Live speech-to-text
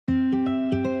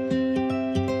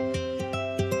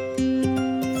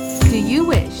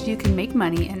you can make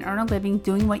money and earn a living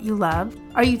doing what you love?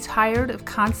 Are you tired of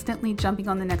constantly jumping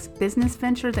on the next business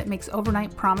venture that makes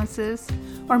overnight promises?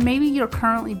 Or maybe you're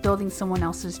currently building someone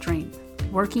else's dream,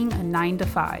 working a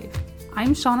 9-to-5.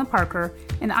 I'm Shauna Parker,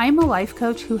 and I'm a life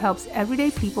coach who helps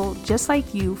everyday people just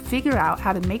like you figure out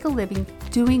how to make a living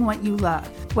doing what you love,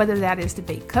 whether that is to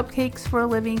bake cupcakes for a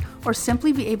living or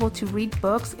simply be able to read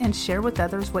books and share with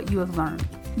others what you have learned.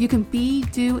 You can be,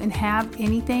 do, and have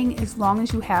anything as long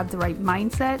as you have the right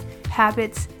mindset,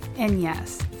 habits, and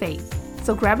yes, faith.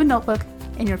 So grab a notebook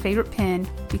and your favorite pen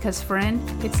because, friend,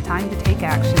 it's time to take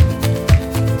action.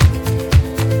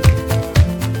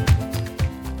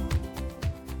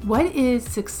 What is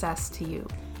success to you?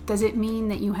 Does it mean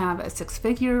that you have a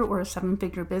 6-figure or a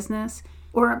 7-figure business?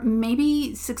 Or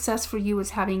maybe success for you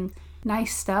is having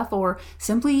nice stuff or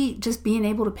simply just being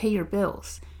able to pay your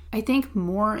bills. I think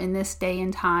more in this day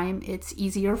and time, it's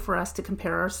easier for us to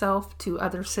compare ourselves to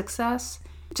other success,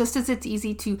 just as it's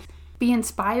easy to be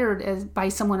inspired by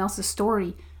someone else's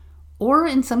story, or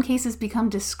in some cases become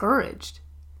discouraged.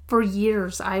 For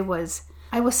years, I was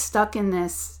stuck in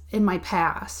my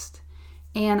past,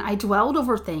 and I dwelled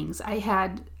over things that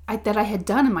I had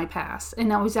done in my past,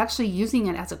 and I was actually using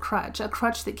it as a crutch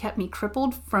that kept me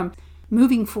crippled from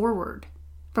moving forward,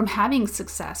 from having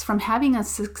success, from having a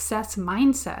success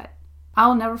mindset.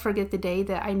 I'll never forget the day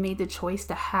that I made the choice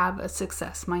to have a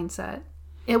success mindset.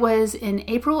 It was in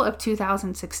April of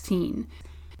 2016.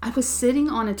 I was sitting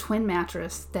on a twin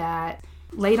mattress that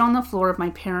laid on the floor of my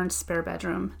parents' spare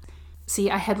bedroom.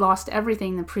 See, I had lost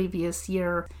everything the previous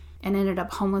year and ended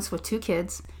up homeless with 2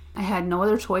 kids. I had no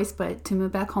other choice but to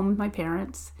move back home with my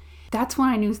parents. That's when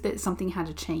I knew that something had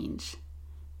to change.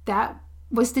 That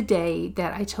was the day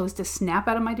that I chose to snap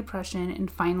out of my depression and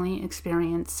finally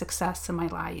experience success in my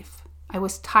life. I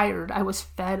was tired. I was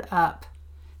fed up.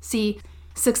 See,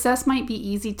 success might be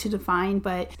easy to define,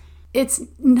 but it's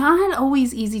not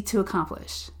always easy to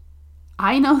accomplish.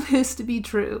 I know this to be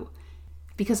true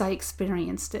because I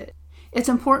experienced it. It's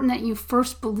important that you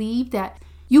first believe that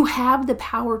you have the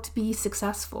power to be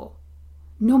successful,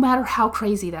 no matter how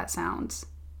crazy that sounds.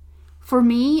 For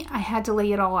me, I had to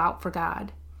lay it all out for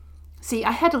God. See,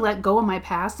 I had to let go of my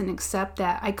past and accept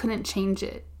that I couldn't change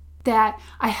it, that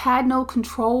I had no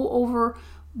control over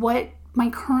what my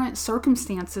current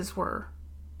circumstances were.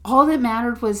 All that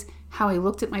mattered was how I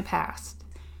looked at my past.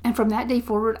 And from that day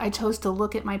forward, I chose to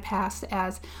look at my past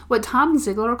as what Tom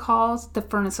Ziglar calls the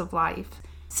furnace of life.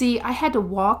 See, I had to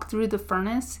walk through the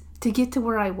furnace to get to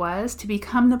where I was, to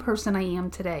become the person I am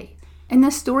today. And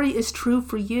this story is true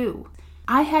for you.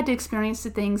 I had to experience the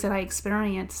things that I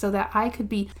experienced so that I could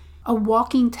be a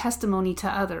walking testimony to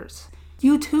others.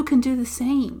 You too can do the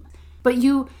same, but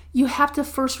you have to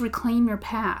first reclaim your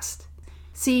past.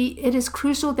 See, it is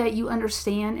crucial that you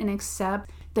understand and accept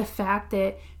the fact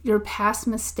that your past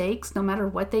mistakes, no matter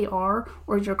what they are,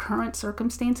 or your current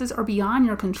circumstances, are beyond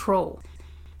your control.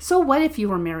 So what if you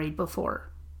were married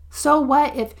before? So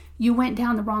what if you went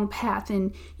down the wrong path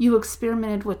and you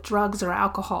experimented with drugs or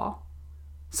alcohol?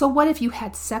 So what if you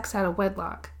had sex out of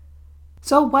wedlock?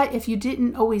 So what if you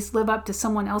didn't always live up to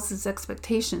someone else's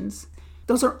expectations?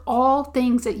 Those are all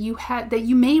things that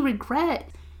you may regret,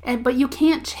 but you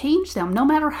can't change them no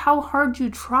matter how hard you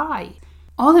try.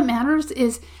 All that matters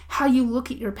is how you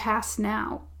look at your past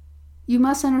now. You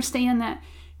must understand that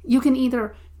you can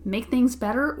either make things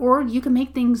better or you can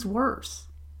make things worse.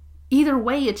 Either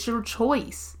way, it's your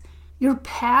choice. Your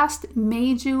past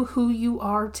made you who you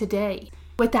are today.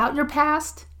 Without your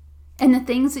past and the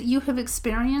things that you have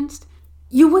experienced,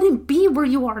 you wouldn't be where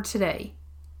you are today.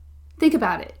 Think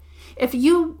about it. If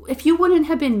you wouldn't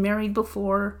have been married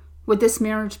before, would this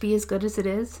marriage be as good as it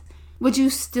is? Would you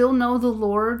still know the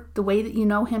Lord the way that you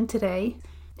know Him today?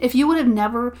 If you would have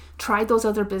never tried those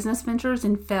other business ventures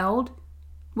and failed,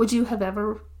 would you have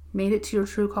ever made it to your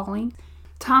true calling?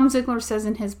 Tom Ziglar says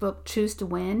in his book, Choose to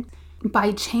Win,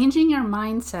 by changing your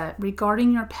mindset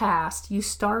regarding your past, you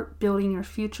start building your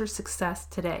future success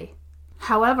today.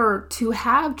 However, to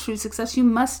have true success, you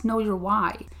must know your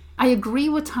why. I agree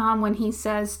with Tom when he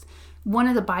says one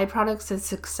of the byproducts of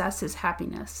success is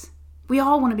happiness. We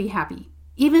all want to be happy.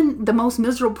 Even the most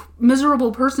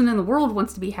miserable person in the world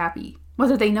wants to be happy,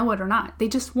 whether they know it or not. They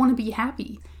just want to be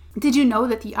happy. Did you know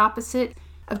that the opposite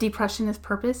of depression is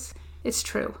purpose? It's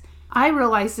true. I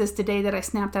realized this the day that I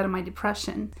snapped out of my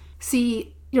depression.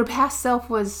 See, your past self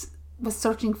was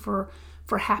searching for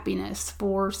happiness,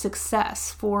 for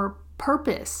success, for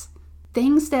purpose,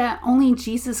 things that only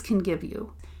Jesus can give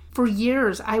you. For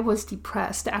years, I was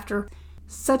depressed. After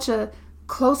such a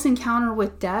close encounter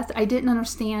with death, I didn't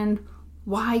understand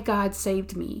why God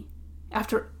saved me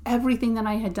after everything that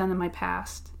I had done in my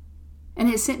past. And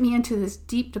it sent me into this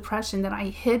deep depression that I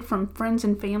hid from friends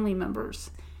and family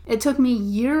members. It took me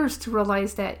years to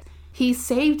realize that He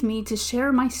saved me to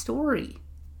share my story.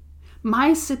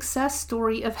 My success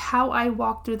story of how I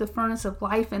walked through the furnace of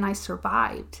life and I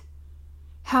survived.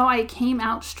 How I came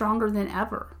out stronger than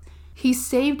ever. He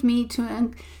saved me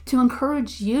to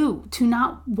encourage you to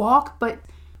not walk, but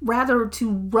rather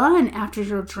to run after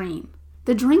your dream.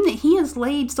 The dream that He has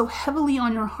laid so heavily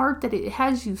on your heart that it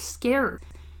has you scared.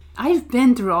 I've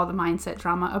been through all the mindset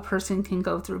drama a person can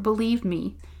go through, believe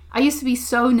me. I used to be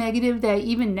so negative that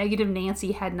even negative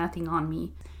Nancy had nothing on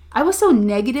me. I was so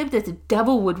negative that the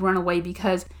devil would run away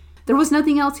because there was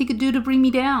nothing else he could do to bring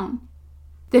me down.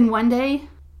 Then one day,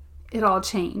 it all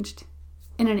changed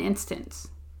in an instant.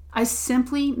 I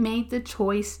simply made the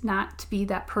choice not to be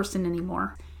that person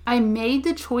anymore. I made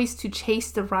the choice to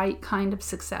chase the right kind of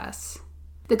success.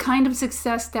 The kind of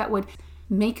success that would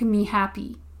make me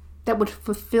happy, that would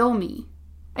fulfill me.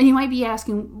 And you might be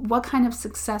asking, what kind of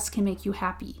success can make you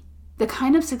happy? The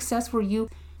kind of success where you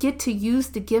get to use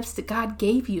the gifts that God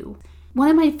gave you. One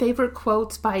of my favorite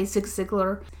quotes by Zig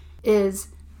Ziglar is,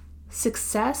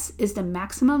 "Success is the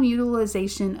maximum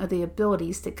utilization of the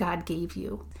abilities that God gave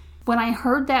you." When I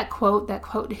heard that quote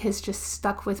has just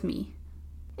stuck with me.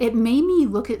 It made me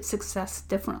look at success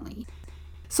differently.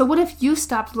 So what if you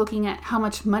stopped looking at how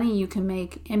much money you can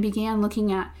make and began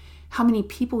looking at how many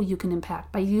people you can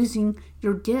impact by using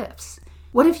your gifts?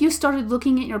 What if you started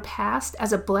looking at your past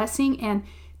as a blessing and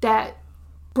that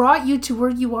brought you to where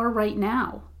you are right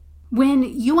now? When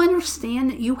you understand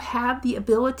that you have the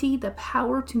ability, the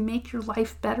power to make your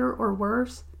life better or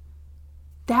worse,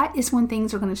 that is when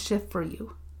things are going to shift for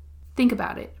you. Think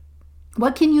about it.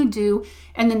 What can you do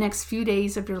in the next few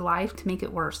days of your life to make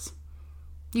it worse?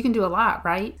 You can do a lot,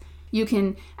 right? You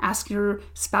can ask your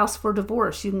spouse for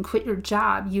divorce. You can quit your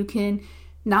job. You can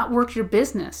not work your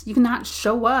business. You can not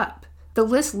show up. The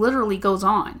list literally goes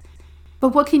on. But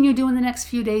what can you do in the next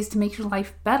few days to make your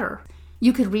life better?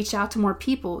 You could reach out to more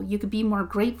people. You could be more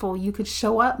grateful. You could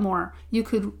show up more. You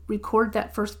could record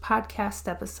that first podcast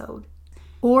episode.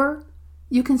 Or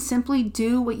you can simply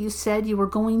do what you said you were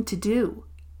going to do.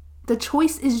 The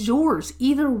choice is yours.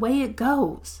 Either way it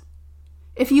goes.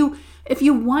 If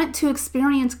you want to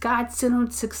experience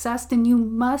God-centered success, then you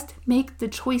must make the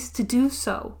choice to do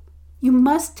so. You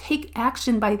must take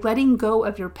action by letting go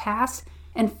of your past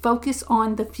and focus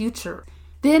on the future.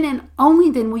 Then and only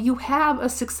then will you have a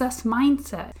success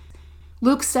mindset.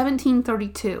 Luke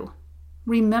 17:32.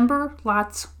 Remember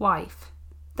Lot's wife.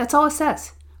 That's all it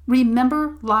says.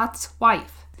 Remember Lot's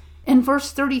wife. In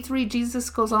verse 33, Jesus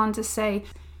goes on to say,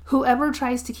 "Whoever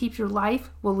tries to keep your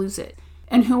life will lose it,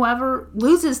 and whoever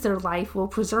loses their life will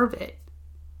preserve it."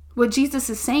 What Jesus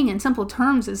is saying in simple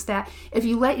terms is that if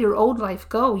you let your old life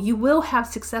go, you will have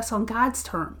success on God's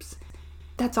terms.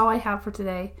 That's all I have for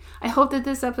today. I hope that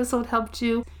this episode helped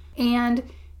you. And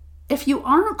if you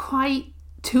aren't quite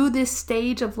to this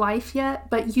stage of life yet,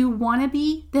 but you want to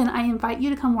be, then I invite you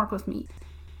to come work with me.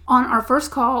 On our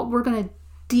first call, we're going to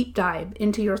deep dive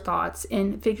into your thoughts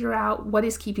and figure out what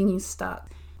is keeping you stuck.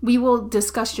 We will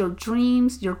discuss your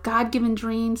dreams, your God-given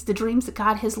dreams, the dreams that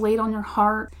God has laid on your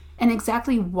heart, and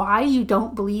exactly why you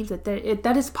don't believe that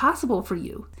that is possible for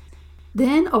you.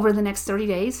 Then, over the next 30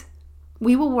 days,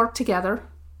 we will work together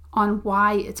on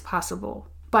why it's possible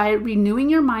by renewing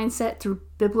your mindset through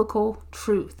biblical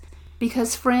truth.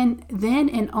 Because, friend, then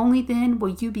and only then will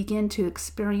you begin to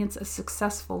experience a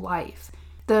successful life.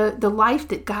 The life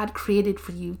that God created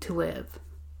for you to live.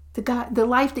 The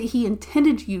life that He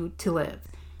intended you to live.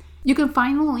 You can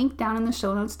find the link down in the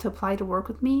show notes to apply to work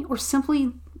with me or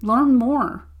simply learn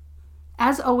more.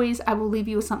 As always, I will leave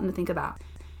you with something to think about.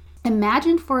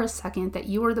 Imagine for a second that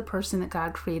you are the person that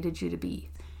God created you to be.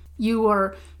 You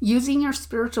are using your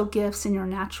spiritual gifts and your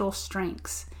natural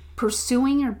strengths,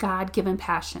 pursuing your God-given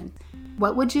passion.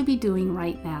 What would you be doing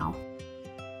right now?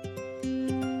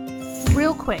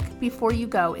 Real quick, before you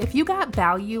go, if you got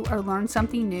value or learned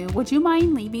something new, would you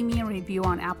mind leaving me a review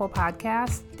on Apple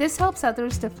Podcasts? This helps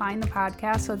others to find the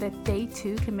podcast so that they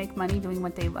too can make money doing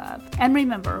what they love. And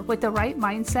remember, with the right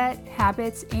mindset,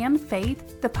 habits, and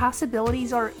faith, the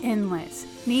possibilities are endless.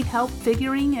 Need help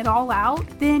figuring it all out?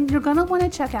 Then you're going to want to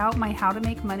check out my How to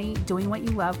Make Money Doing What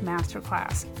You Love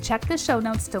masterclass. Check the show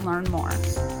notes to learn more.